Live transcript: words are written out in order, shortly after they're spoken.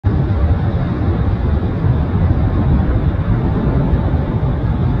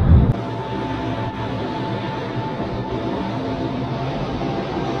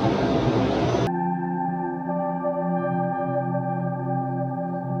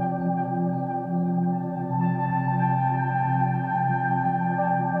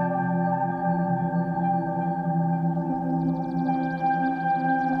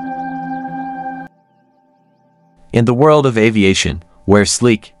In the world of aviation, where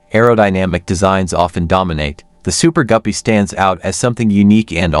sleek, aerodynamic designs often dominate, the Super Guppy stands out as something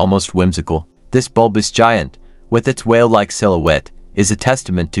unique and almost whimsical. This bulbous giant, with its whale-like silhouette, is a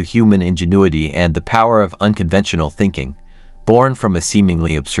testament to human ingenuity and the power of unconventional thinking, born from a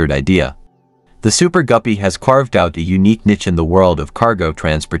seemingly absurd idea. The Super Guppy has carved out a unique niche in the world of cargo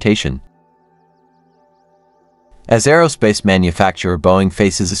transportation. As aerospace manufacturer Boeing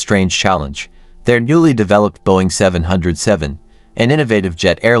faces a strange challenge, their newly developed Boeing 707, an innovative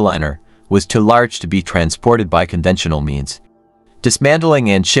jet airliner, was too large to be transported by conventional means. Dismantling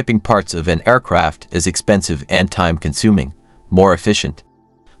and shipping parts of an aircraft is expensive and time-consuming. More efficient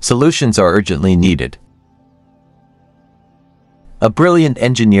solutions are urgently needed. A brilliant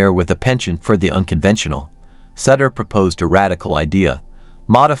engineer with a penchant for the unconventional, Sutter proposed a radical idea: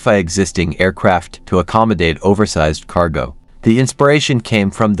 modify existing aircraft to accommodate oversized cargo. The inspiration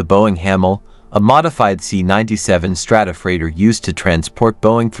came from the Boeing Hamel, a modified C-97 Stratofreighter used to transport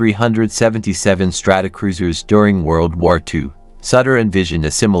Boeing 377 Stratocruisers during World War II. Sutter envisioned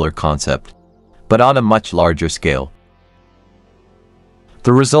a similar concept, but on a much larger scale.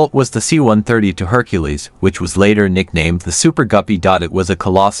 The result was the C-130 Hercules, which was later nicknamed the Super Guppy. It was a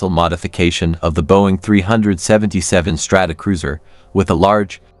colossal modification of the Boeing 377 Stratocruiser, with a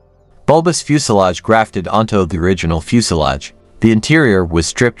large, bulbous fuselage grafted onto the original fuselage. The interior was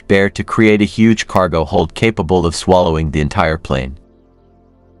stripped bare to create a huge cargo hold capable of swallowing the entire plane.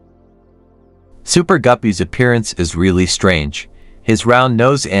 Super Guppy's appearance is really strange. His round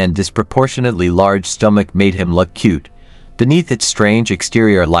nose and disproportionately large stomach made him look cute. Beneath its strange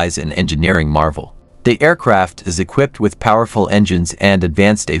exterior lies an engineering marvel. The aircraft is equipped with powerful engines and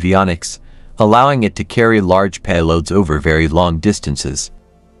advanced avionics, allowing it to carry large payloads over very long distances.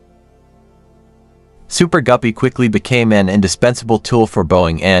 Super Guppy quickly became an indispensable tool for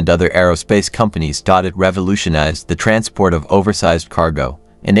Boeing and other aerospace companies. It revolutionized the transport of oversized cargo,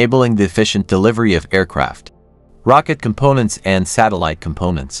 enabling the efficient delivery of aircraft, rocket components, and satellite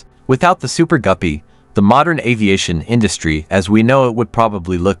components. Without the Super Guppy, the modern aviation industry as we know it would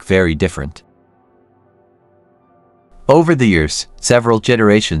probably look very different. Over the years, several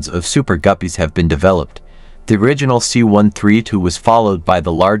generations of Super Guppies have been developed. The original C-132 was followed by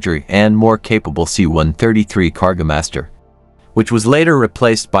the larger and more capable C-133 Cargomaster, which was later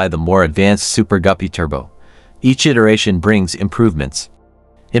replaced by the more advanced Super Guppy Turbo. Each iteration brings improvements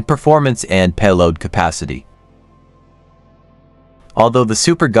in performance and payload capacity. Although the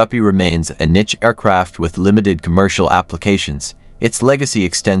Super Guppy remains a niche aircraft with limited commercial applications, its legacy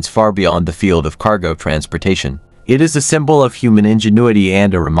extends far beyond the field of cargo transportation. It is a symbol of human ingenuity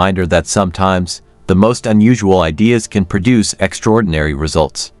and a reminder that sometimes, the most unusual ideas can produce extraordinary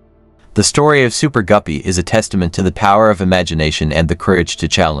results. The story of Super Guppy is a testament to the power of imagination and the courage to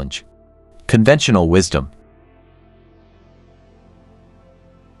challenge conventional wisdom.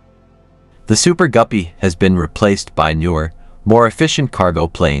 The Super Guppy has been replaced by newer, more efficient cargo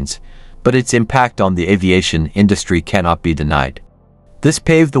planes, but its impact on the aviation industry cannot be denied. This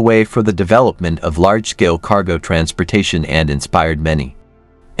paved the way for the development of large-scale cargo transportation and inspired many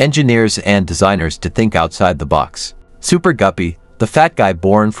engineers and designers to think outside the box. Super Guppy, the fat guy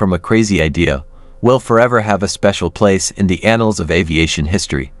born from a crazy idea, will forever have a special place in the annals of aviation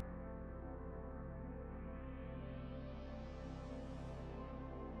history.